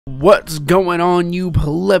What's going on, you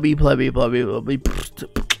plebby mother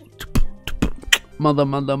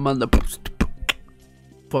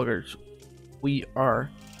fuckers? We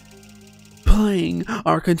are playing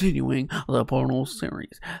or continuing the Portal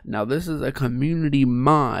series. Now this is a community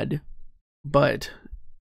mod, but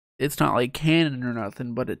it's not like canon or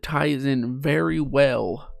nothing, but it ties in very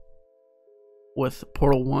well with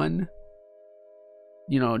Portal 1,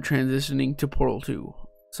 you know, transitioning to Portal 2.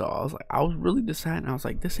 So I was really deciding, I was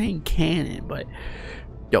like, this ain't canon, but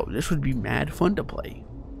yo, this would be mad fun to play.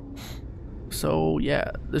 So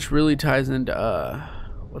yeah, this really ties into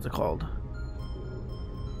what's it called?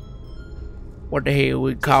 What the hell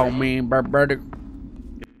we call me, brother?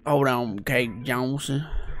 Hold on, Kate Johnson.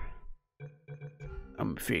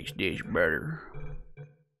 I'm gonna fix this, brother.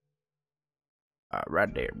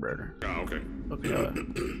 Right there, brother. Okay. Okay.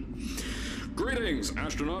 Greetings,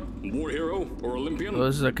 astronaut, war hero, or Olympian. So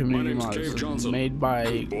this is a community mod. This is made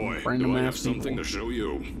by random ass something people. to show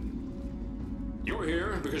you. You're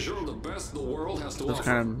here because you're the best the world has to offer. It's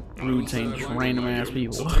kind of rude saying just random ass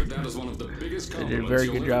people. So take that as one of the biggest They did a very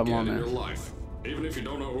good job on in that. your life, even if you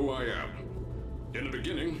don't know who I am. In the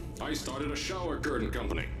beginning, I started a shower curtain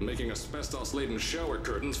company, making asbestos-laden shower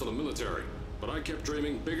curtains for the military. But I kept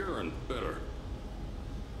dreaming bigger and better.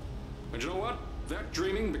 And you know what? That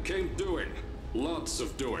dreaming became doing. Lots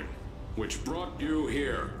of doing. Which brought you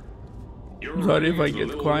here. So if I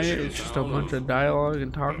get quiet, it's just a bunch of dialogue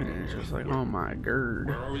and talking, and it's just like, oh my god.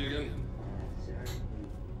 Where are we again?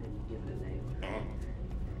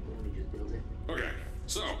 Okay,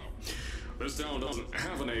 so this town doesn't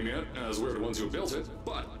have a name yet, as we're the ones who built it,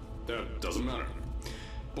 but that doesn't matter.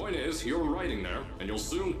 Point is, you're riding there, and you'll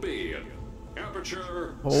soon be at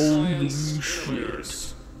Aperture Science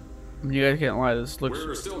Innovators. You guys can't lie, this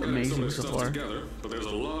looks amazing so far. Together, but there's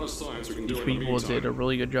a lot of science we can do. These people did a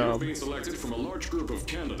really good job. From a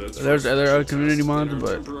There's other community mods,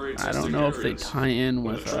 but I don't know if they tie in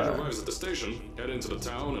with but the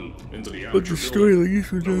story like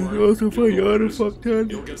this was also funny. How the fuck done?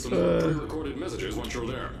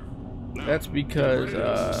 That's because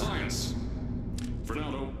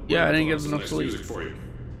yeah, I didn't get enough sleep, to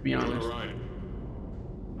be honest.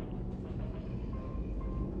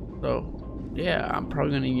 So, yeah, I'm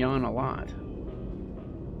probably gonna yawn a lot.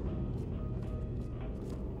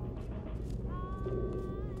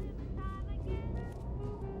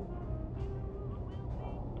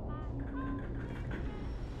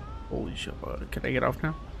 Holy shit, can I get off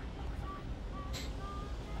now?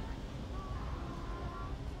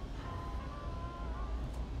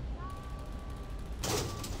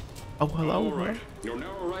 Oh, hello, right.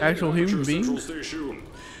 Actual human beings?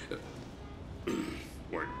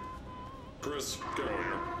 Wait. Chris, get over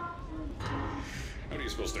here. How do you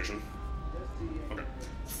spell station? Okay,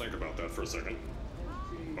 think about that for a second.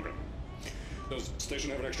 Okay. Does station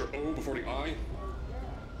have an extra O before the I?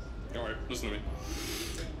 Alright, listen to me.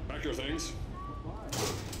 Pack your things.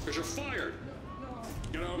 Because you're fired!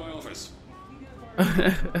 Get out of my office. Get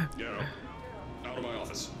out of my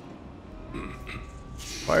office.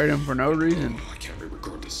 Fired him for no reason. I can't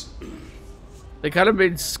re-record this. They kind of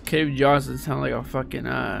made Cave Johnson sound like a fucking,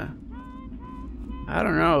 I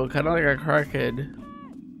don't know, kind of like a crackhead.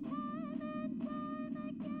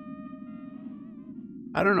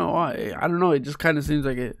 I don't know why. I don't know, it just kind of seems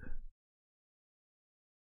like it.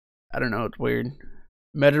 I don't know, it's weird.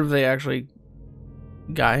 Imagine if they actually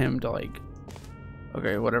got him to, like,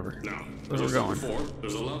 okay, whatever. Now, where we're going.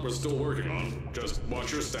 There's a lot we're still working on. Just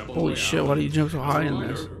watch your step on the way Holy shit, why do you jump so high in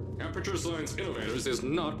this? Aperture Science Innovators is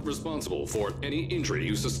not responsible for any injury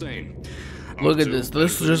you sustain. Look at this.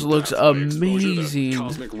 This just looks amazing.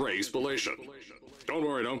 Cosmic ray spallation. Don't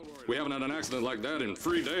worry, though. We haven't had an accident like that in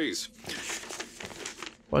 3 days.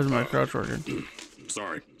 Why is my crouch working?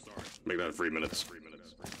 Sorry. Make that 3 minutes.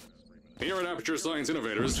 Here at Aperture Science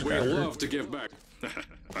Innovators, we love to give back.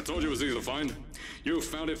 I told you it was easy to find. You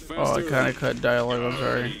found it faster. Oh, I kind of cut dialogue. I'm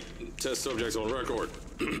sorry. Test subjects on record.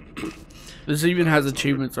 This even has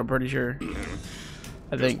achievements, I'm pretty sure.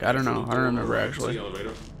 I think. I don't know. I don't remember actually.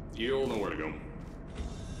 You'll know where to go.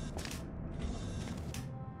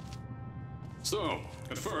 So,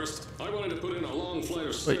 at first, I wanted to put in a long flight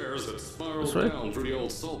of stairs that spiral down through the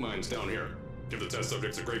old salt mines down here. Give the test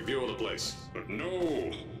subjects a great view of the place. But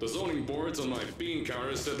no! The zoning boards on my bean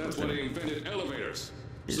counters said that's why they invented elevators.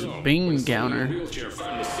 So, bean counter.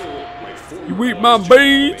 You eat my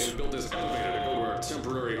beans! Built this elevator to go to our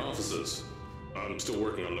temporary offices. I'm still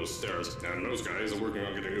working on those stairs, and those guys are working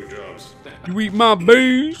on getting new jobs. You eat my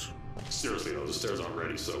beans? Seriously though, the stairs aren't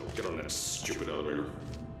ready, so get on that stupid elevator.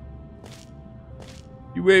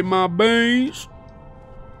 You ate my beans?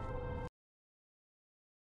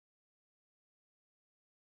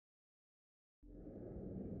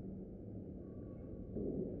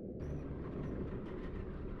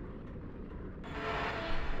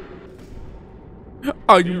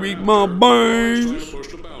 I can eat my brains. Push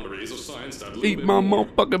the boundaries of science that little Eat bit my more.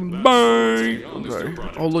 motherfucking That's brains. on I'm this sorry. new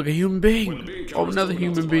project. Oh, look, a human When the being. bean Oh, counters another told us to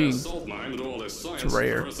human buy a being. salt mine to do all this science, It's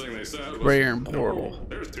rare. the first thing they said was, Rare and portal. "No,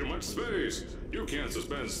 there's too much space. You can't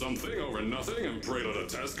suspend something over nothing and pray that a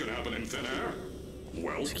test can happen in thin air."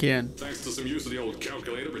 Well, You can. thanks to some use of the old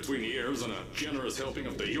calculator between the ears and a generous helping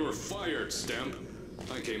of the "you're fired" stamp,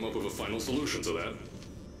 I came up with a final solution to that.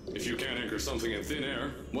 If you can't anchor something in thin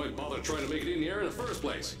air, why bother trying to make it in the air in the first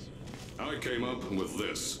place? I came up with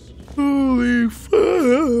this. Holy fuck.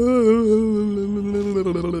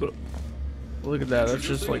 Look at that. That's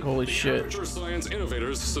just like holy The shit. Aperture Science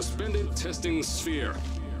Innovators Suspended Testing Sphere.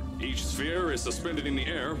 Each sphere is suspended in the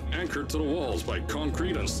air, anchored to the walls by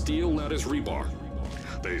concrete and steel lattice rebar.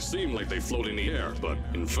 They seem like they float in the air, but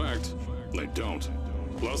in fact, they don't.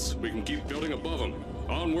 Plus, we can keep building above them,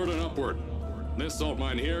 onward and upward. This salt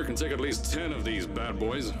mine here can take at least 10 of these bad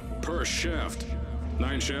boys per shaft.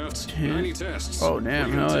 9 shafts, 90 tests. Oh, damn,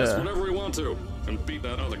 we can hell test yeah. whatever we want to and beat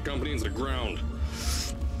that other company into the ground.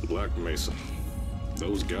 Black Mesa.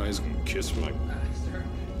 Those guys can kiss my...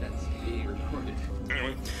 That's being recorded.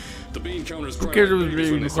 Anyway, the bean counters Who cried cares like if it's babies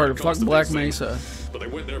being when they saw recorded? the Fuck cost of Black these things. Mesa. But they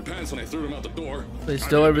wet their pants when I threw them out the door. They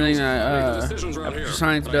steal everything that Aperture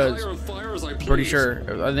Science does. Pretty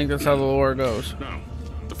sure. I think that's how the lore goes. Now,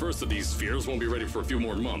 the first of these spheres won't be ready for a few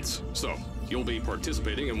more months, so you'll be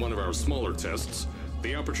participating in one of our smaller tests,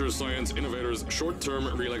 the Aperture Science Innovators Short-Term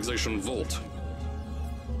Relaxation Volt.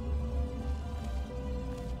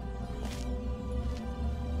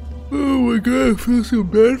 Oh my god, I feel so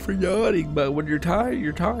bad for yawning, but when you're tired,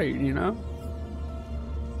 you know?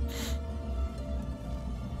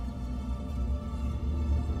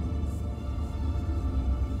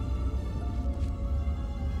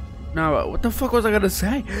 Now, what the fuck was I gonna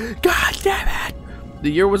say? God damn it! The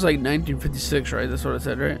year was like 1956, right? That's what I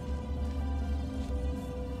said, right?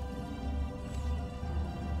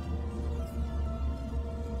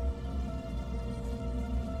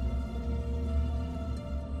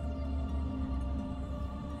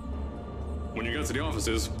 When you get to the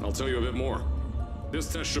offices, I'll tell you a bit more.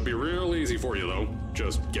 This test should be real easy for you, though.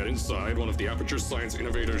 Just get inside one of the Aperture Science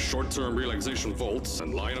Innovators short-term relaxation vaults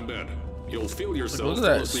and lie in a bed. You'll feel yourself Look at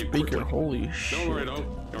that fall asleep speaker, quickly. holy shit. Don't worry, though.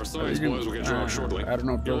 Our science boys will get you out shortly. I don't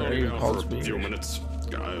know if You'll they're only be even out called for a few speakers. minutes,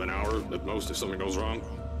 an hour at most if something goes wrong.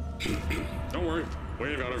 Don't worry,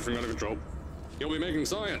 we've got everything under control. You'll be making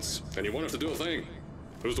science, and you won't have to do a thing.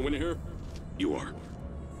 Who's the winner here? You are.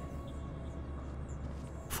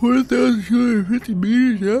 4,250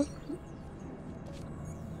 meters, yeah?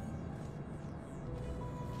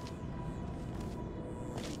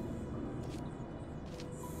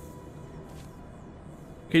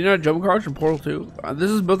 Can you not jump crouch in Portal 2? This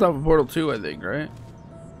is built off of Portal 2, I think, right?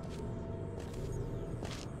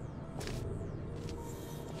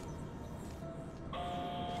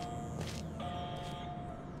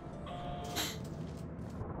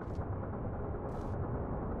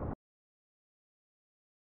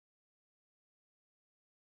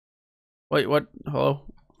 Wait, what? Hello?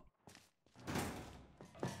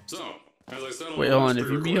 So, as I said on Wait, the hold last on, if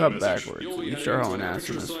you be pre-recorded up message, backwards, you'll be you heading start into hauling the ass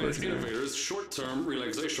in Aperture this Science first game. Innovators short-term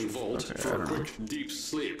relaxation vault Okay, I for a don't know. quick, deep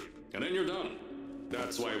sleep, and then you're done.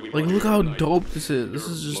 That's why we Like, brought you look here how tonight. dope this is. This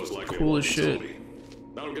You're is just most likely cool a as walking shit. zombie.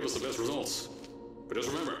 That'll give us the best results. But just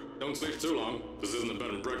remember, don't sleep too long. This isn't a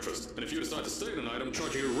bed and breakfast. And if you decide to stay tonight, I'm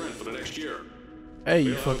charging you rent for the next year. Hey,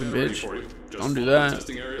 you We'll have fucking everything ready bitch. for you. Just Don't do follow the that.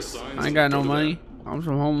 testing area signs I ain't and got go no to money. bed. I'm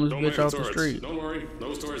some homeless Don't bitch make off the turrets. street. Don't worry,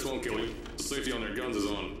 those turrets won't kill you. The safety on their guns is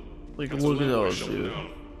on. Like, That's look the at landlord those, shut them dude. down.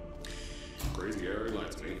 Crazy Harry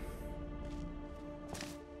lied to me.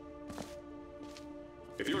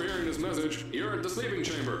 If you're hearing this message, you're at the sleeping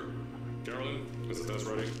chamber. Carolyn, is the test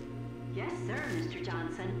ready? Yes, sir, Mr.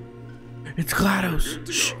 Johnson. It's Good GLaDOS.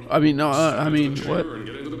 to Shh. go. I mean, no, Step I into mean, the what? chamber and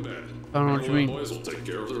get into the bed. I don't know what you Our mean. boys will take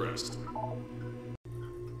care of the rest.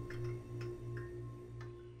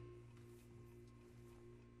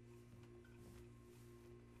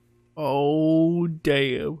 Oh,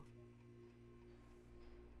 damn.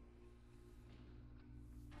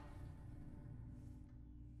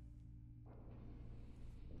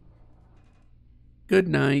 Good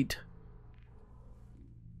night.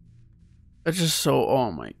 That's just so,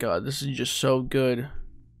 oh my god, this is just so good.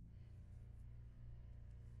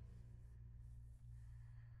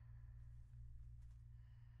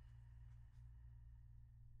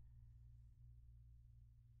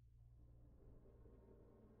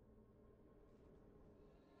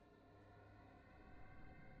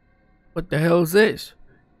 What the hell is this?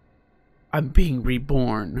 I'm being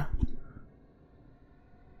reborn.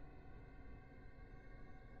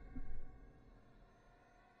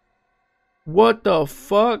 What the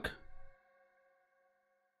fuck?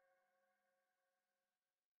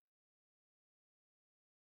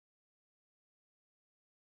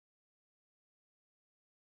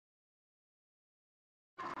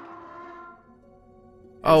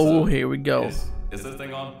 Oh, here we go. Is this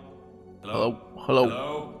thing on? Hello? Hello? Hello?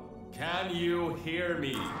 Hello? Can you hear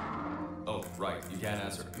me? Oh, right, you can't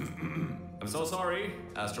answer. I'm so sorry,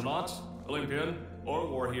 astronaut, Olympian, or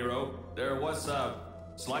war hero. There was a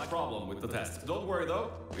slight problem with the test. Don't worry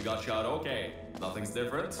though, we got shot okay. Nothing's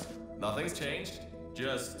different, nothing's changed.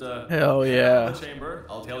 Just Hell yeah. the chamber.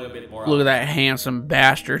 I'll tell you a bit more. Look at that handsome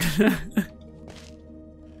bastard.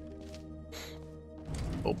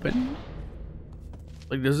 Open.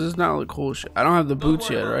 Like, does this not look cool shit? I don't have the boots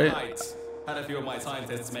yet, right? Had a few of my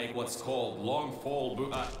scientists make what's called long fall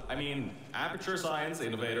aperture science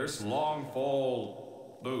innovators long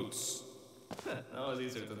fall boots. That was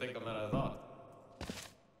easier to think of than I thought.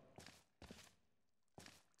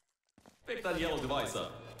 Pick that yellow device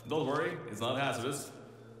up. Don't worry, it's not hazardous.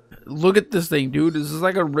 Look at this thing, dude. This is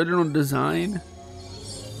like original design.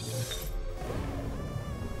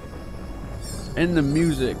 And the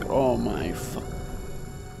music. Oh my fuck.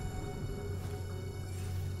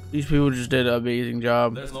 These people just did an amazing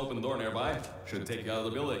job. There's an open door nearby. Should take you out of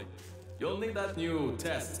the building. You'll need that new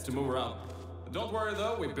test to move around. Don't worry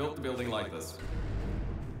though, we built the building like this.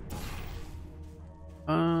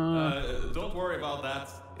 Don't worry about that.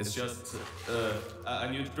 It's just a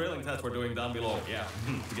new drilling test we're doing down below. Yeah,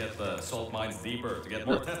 to get the salt mines deeper, to get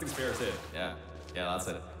more testing spares in. Yeah, that's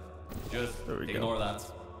it. Just ignore that.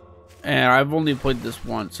 And I've only played this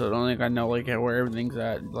once, so I don't think I know like where everything's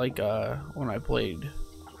at. Like when I played,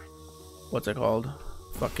 what's it called?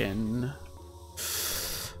 Fucking,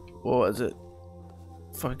 what was it?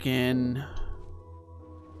 Fucking.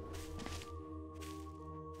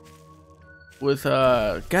 With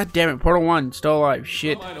god damn it, Portal 1 still alive.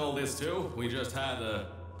 Shit. I know this too. We just had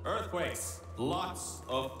earthquakes. Lots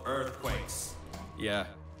of earthquakes. Yeah,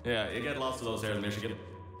 you get lots of those here in Michigan.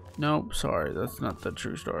 Nope, sorry, that's not the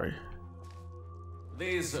true story.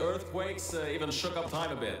 These earthquakes even shook up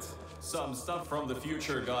time a bit. Some stuff from the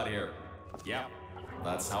future got here. Yeah,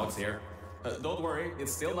 that's how it's here. Don't worry,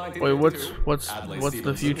 it's still 1952. Wait, what's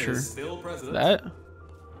the future? Still president. That?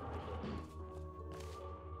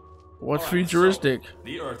 What's futuristic? So,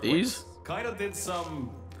 the earthquakes These? kind of did some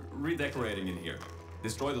redecorating in here.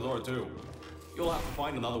 Destroy the door too. You'll have to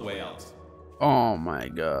find another way out. Oh my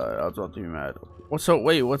god, I was about to be mad. What's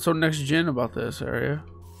so next gen about this area?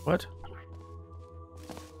 What?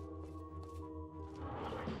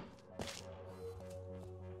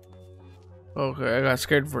 Okay, I got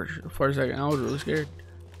scared for a second. I was really scared.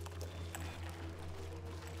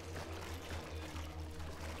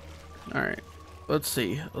 Alright, let's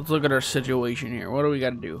see. Let's look at our situation here. What do we got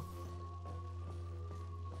to do?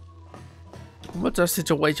 What's our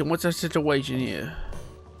situation? What's our situation here?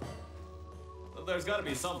 There's got to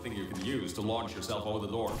be something you can use to launch yourself over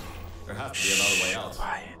the door. There has to be another way out.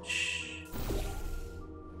 Quiet. Shh.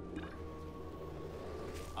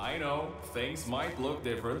 I know, things might look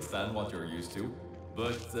different than what you're used to,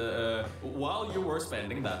 but while you were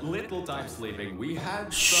spending that little time sleeping, we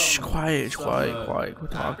had some... Quiet. We're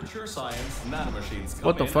talking. Aperture science nanomachines come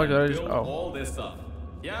What the fuck? in and That is... build Oh. all this stuff.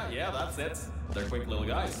 Yeah, that's it. They're quick little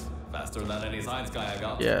guys. Faster than any science guy I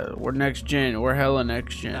got. Yeah, we're next gen. We're hella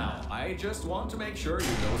next gen. Now, I just want to make sure you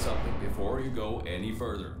know something before you go any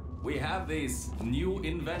further. We have these new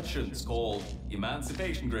inventions called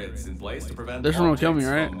emancipation grids in place to prevent This one will kill me,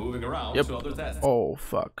 objects right? from moving around Yep. to other tests. Oh,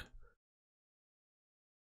 fuck.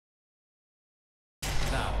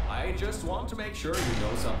 Now, I just want to make sure you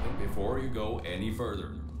know something before you go any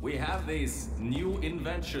further. We have these new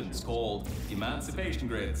inventions called emancipation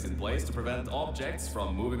grids in place to prevent objects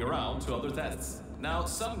from moving around to other tests. Now,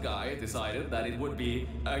 some guy decided that it would be,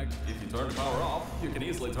 if you turn the power off, you can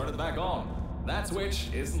easily turn it back on. That switch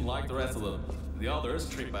isn't like the rest of them. The others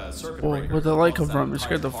trip a circuit breaker. Where'd the light come from? It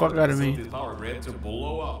scared the fuck out of me. Power grid to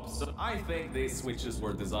blow up. So I think these switches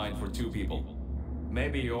were designed for two people.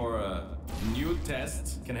 Maybe your new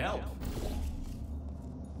test can help.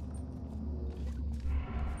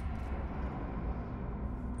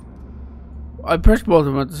 I pressed both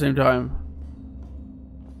of them at the same time.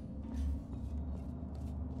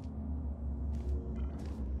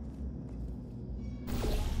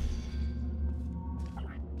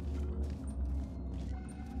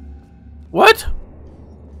 What?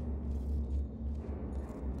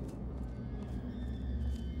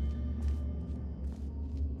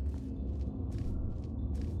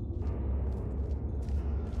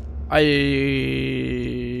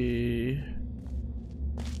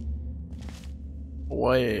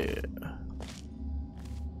 Wait.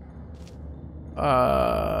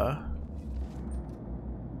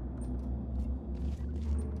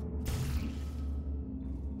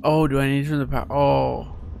 Oh, do I need to turn the power?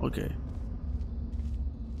 Oh, okay.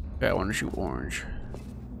 Okay, I want to shoot orange.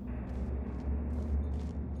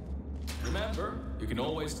 Remember, you can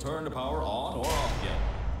always turn the power on or off again.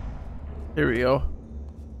 Here we go.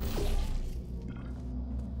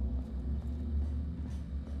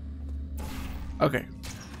 Okay.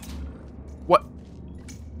 What?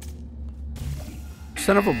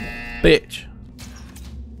 Son of a bitch.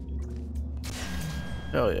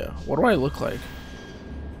 Hell yeah. What do I look like?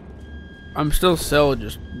 I'm still Cell,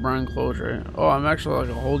 just brown clothes, right? Oh, I'm actually like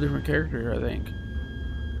a whole different character here, I think.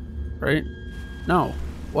 Right? No.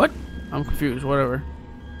 What? I'm confused. Whatever.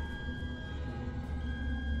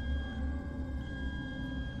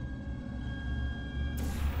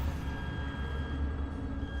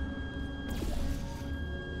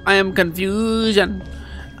 I am confusion.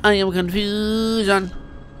 I am confusion.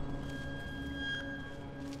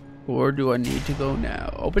 Where do I need to go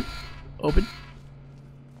now? Open. Open.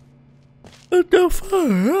 What the fuck?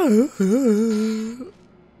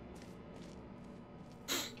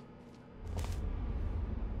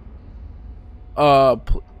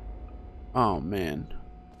 Oh man.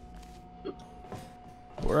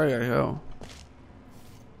 Where I gotta go?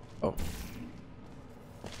 Oh.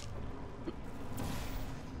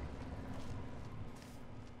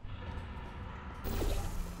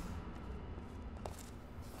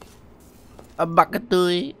 A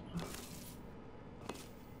bucketui.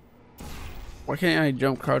 Why can't I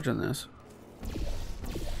jump crouch on this?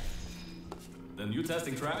 The new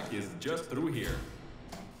testing track is just through here.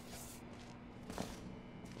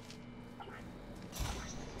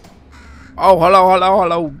 Oh,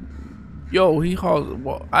 hello. Yo, he calls.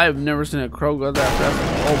 Well, I've never seen a crow go that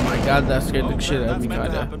fast. Oh my god, that scared the shit out of me, That's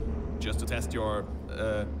meant to kinda. happen, just to test your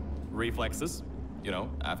reflexes, you know,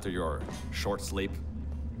 after your short sleep.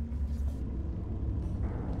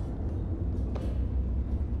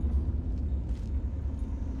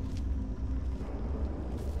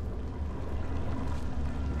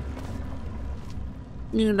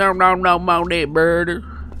 You don't know about that bird.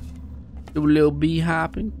 Do a little bee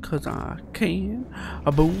hopping, cause I can.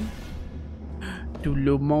 A boom. Do a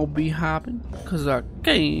little more bee hopping, cause I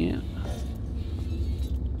can.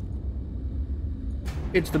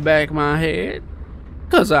 It's the back of my head,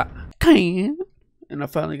 cause I can. And I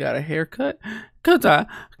finally got a haircut, cause I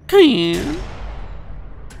can.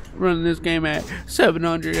 Running this game at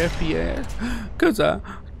 700 FPS, cause I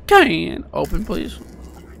can. Open, please.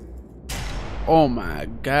 Oh my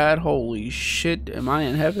god, holy shit, am I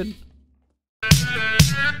in heaven?